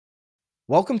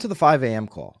Welcome to the 5 a.m.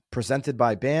 call, presented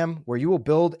by BAM, where you will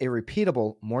build a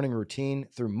repeatable morning routine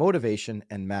through motivation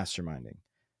and masterminding.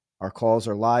 Our calls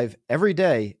are live every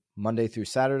day, Monday through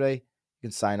Saturday. You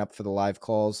can sign up for the live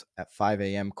calls at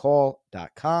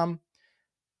 5amcall.com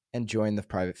and join the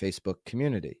private Facebook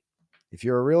community. If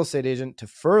you're a real estate agent, to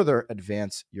further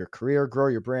advance your career, grow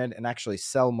your brand, and actually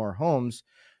sell more homes,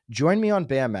 join me on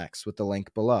BAMX with the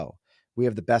link below. We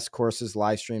have the best courses,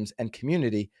 live streams, and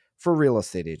community for real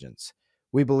estate agents.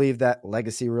 We believe that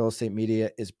legacy real estate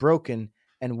media is broken,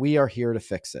 and we are here to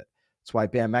fix it. That's why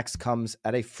BAMX comes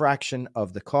at a fraction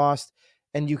of the cost,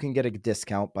 and you can get a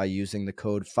discount by using the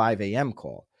code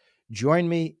 5AMCall. Join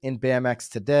me in BAMX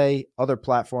today. Other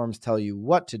platforms tell you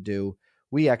what to do.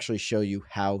 We actually show you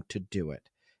how to do it.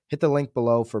 Hit the link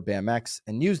below for BAMX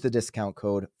and use the discount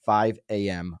code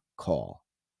 5AMCall.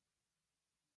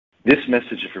 This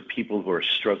message is for people who are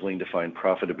struggling to find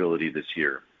profitability this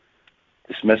year.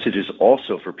 This message is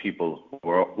also for people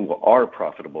who are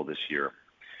profitable this year.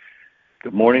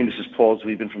 Good morning. This is Paul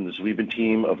Zweben from the Zweben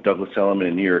team of Douglas Elliman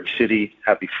in New York City.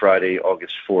 Happy Friday,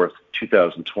 August 4th,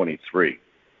 2023.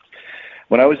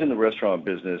 When I was in the restaurant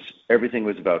business, everything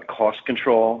was about cost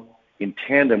control in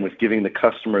tandem with giving the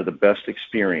customer the best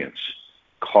experience,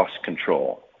 cost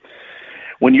control.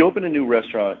 When you open a new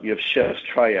restaurant, you have chefs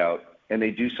try out, and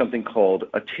they do something called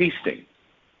a tasting.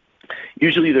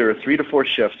 Usually there are 3 to 4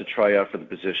 chefs to try out for the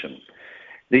position.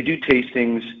 They do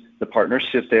tastings, the partners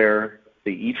sit there,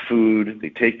 they eat food, they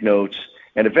take notes,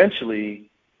 and eventually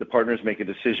the partners make a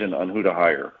decision on who to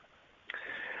hire.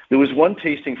 There was one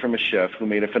tasting from a chef who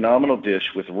made a phenomenal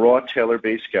dish with raw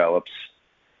Taylor-based scallops,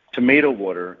 tomato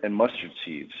water, and mustard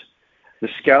seeds. The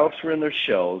scallops were in their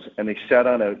shells, and they sat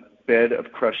on a bed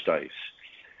of crushed ice.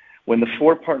 When the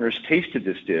 4 partners tasted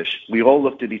this dish, we all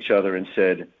looked at each other and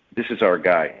said, "This is our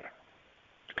guy."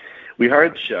 We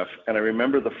hired the chef, and I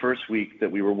remember the first week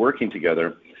that we were working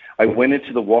together, I went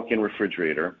into the walk-in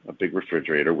refrigerator, a big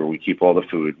refrigerator where we keep all the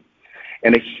food,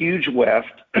 and a huge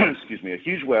waft,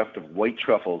 of white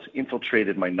truffles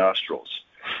infiltrated my nostrils.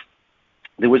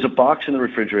 There was a box in the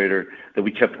refrigerator that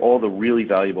we kept all the really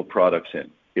valuable products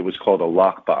in. It was called a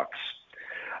lockbox.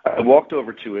 I walked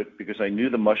over to it because I knew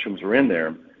the mushrooms were in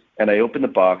there, and I opened the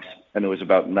box, and there was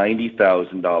about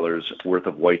 $90,000 worth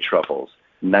of white truffles.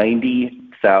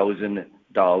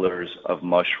 $90,000 of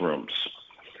mushrooms.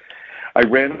 I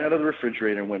ran out of the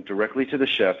refrigerator and went directly to the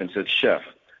chef and said, "Chef,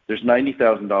 there's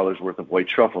 $90,000 worth of white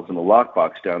truffles in the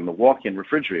lockbox down in the walk-in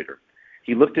refrigerator."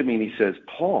 He looked at me and he says,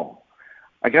 "Paul,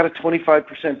 I got a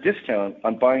 25% discount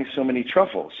on buying so many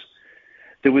truffles."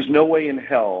 There was no way in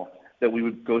hell that we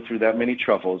would go through that many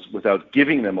truffles without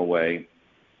giving them away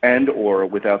and or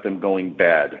without them going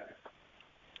bad.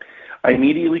 I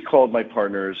immediately called my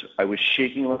partners. I was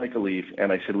shaking like a leaf,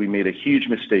 and I said we made a huge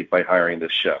mistake by hiring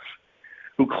this chef,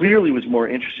 who clearly was more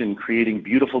interested in creating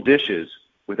beautiful dishes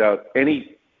without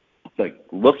any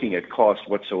looking at cost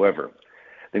whatsoever,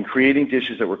 than creating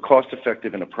dishes that were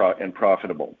cost-effective and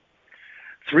profitable.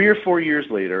 3 or 4 years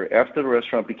later, after the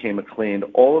restaurant became acclaimed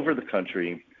all over the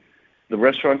country, the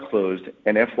restaurant closed,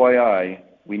 and FYI,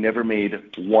 we never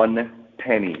made 1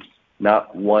 penny,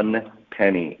 not 1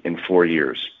 penny in 4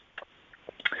 years.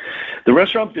 The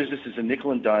restaurant business is a nickel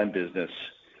and dime business.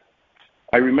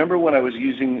 I remember when I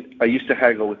used to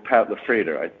haggle with Pat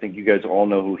LaFreda. I think you guys all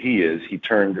know who he is. He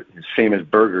turned his famous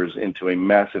burgers into a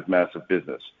massive, massive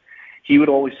business. He would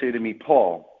always say to me,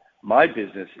 "Paul, my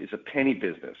business is a penny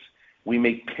business. We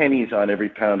make pennies on every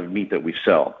pound of meat that we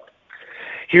sell."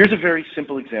 Here's a very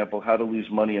simple example how to lose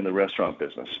money in the restaurant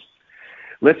business.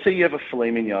 Let's say you have a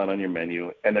filet mignon on your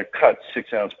menu, and they're cut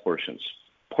 6-ounce portions.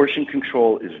 Portion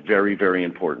control is very, very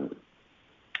important.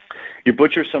 Your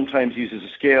butcher sometimes uses a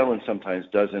scale and sometimes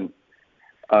doesn't,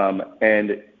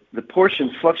 and the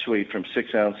portions fluctuate from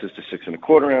 6 ounces to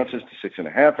 6¼ ounces to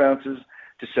 6½ ounces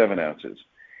to 7 ounces.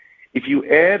 If you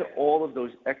add all of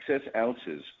those excess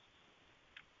ounces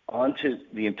onto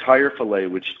the entire filet,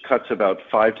 which cuts about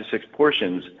 5 to 6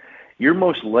 portions, you're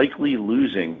most likely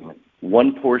losing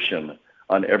 1 portion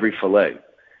on every filet.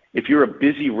 If you're a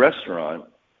busy restaurant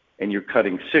and you're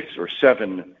cutting 6 or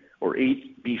 7 or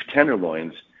 8 beef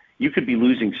tenderloins, you could be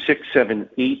losing 6, 7,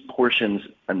 8 portions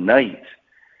a night.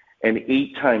 And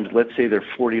 8 times, let's say they're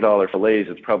 $40 fillets,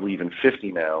 it's probably even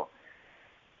 50 now,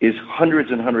 is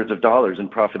hundreds and hundreds of dollars in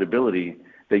profitability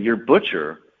that your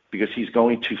butcher, because he's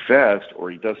going too fast or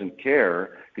he doesn't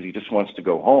care because he just wants to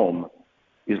go home,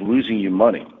 is losing you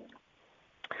money.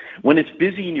 When it's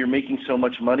busy and you're making so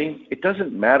much money, it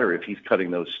doesn't matter if he's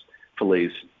cutting those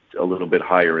fillets a little bit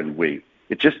higher in weight.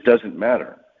 It just doesn't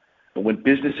matter. But when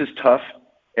business is tough,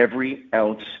 every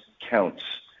ounce counts.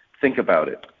 Think about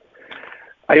it.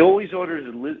 I always order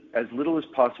as little as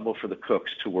possible for the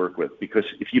cooks to work with, because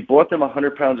if you bought them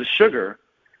 100 pounds of sugar,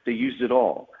 they used it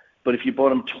all. But if you bought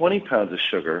them 20 pounds of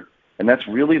sugar, and that's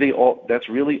really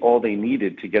all they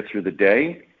needed to get through the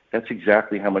day, that's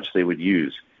exactly how much they would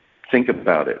use. Think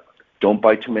about it. Don't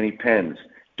buy too many pens.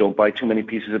 Don't buy too many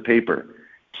pieces of paper.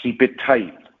 Keep it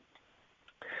tight.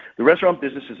 The restaurant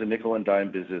business is a nickel and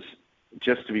dime business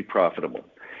just to be profitable.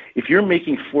 If you're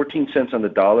making 14 cents on the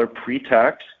dollar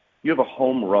pre-tax, you have a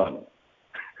home run.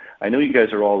 I know you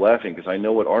guys are all laughing because I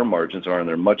know what our margins are, and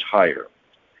they're much higher.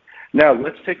 Now,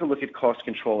 let's take a look at cost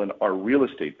control in our real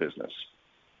estate business.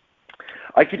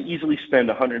 I could easily spend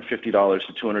 $150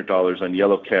 to $200 on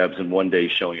yellow cabs in one day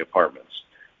showing apartments.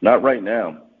 Not right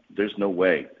now. There's no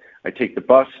way. I take the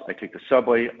bus, I take the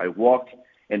subway, I walk,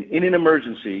 and in an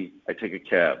emergency, I take a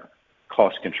cab.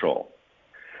 Cost control.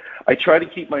 I try to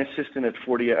keep my assistant at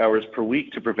 40 hours per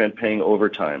week to prevent paying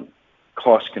overtime.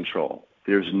 Cost control.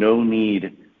 There's no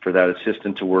need for that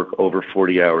assistant to work over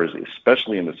 40 hours,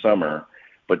 especially in the summer,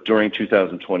 but during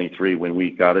 2023 when we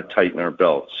got to tighten our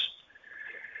belts.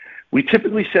 We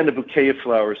typically send a bouquet of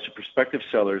flowers to prospective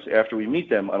sellers after we meet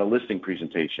them on a listing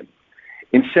presentation.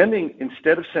 Instead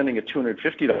of sending a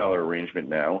 $250 arrangement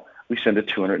now, we send a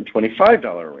 $225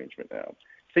 arrangement now.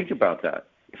 Think about that.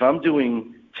 If I'm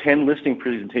doing 10 listing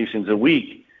presentations a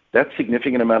week, that's a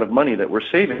significant amount of money that we're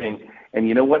saving. And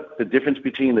you know what? The difference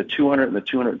between the $200 and the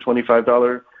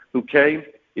 $225 bouquet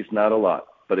is not a lot,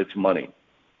 but it's money.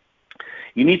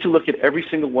 You need to look at every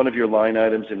single one of your line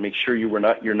items and make sure you're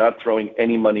not throwing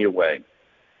any money away.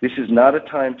 This is not a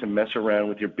time to mess around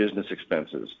with your business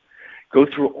expenses. Go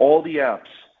through all the apps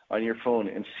on your phone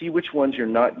and see which ones you're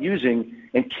not using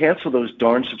and cancel those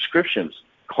darn subscriptions.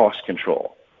 Cost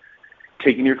control.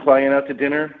 Taking your client out to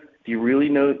dinner, do you really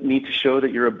need to show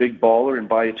that you're a big baller and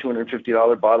buy a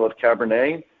 $250 bottle of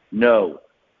Cabernet? No,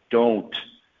 don't.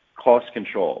 Cost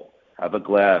control. Have a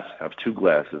glass, have 2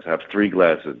 glasses, have 3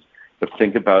 glasses, but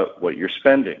think about what you're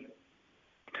spending.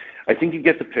 I think you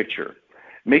get the picture.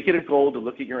 Make it a goal to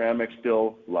look at your Amex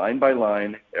bill line by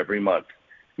line every month.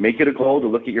 Make it a goal to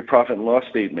look at your profit and loss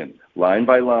statement line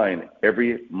by line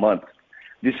every month.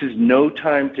 This is no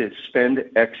time to spend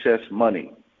excess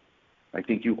money. I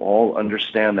think you all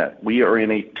understand that. We are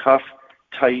in a tough,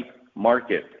 tight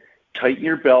market. Tighten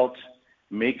your belt,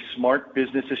 make smart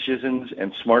business decisions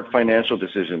and smart financial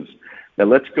decisions. Now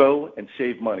let's go and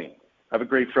save money. Have a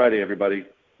great Friday, everybody.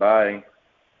 Bye.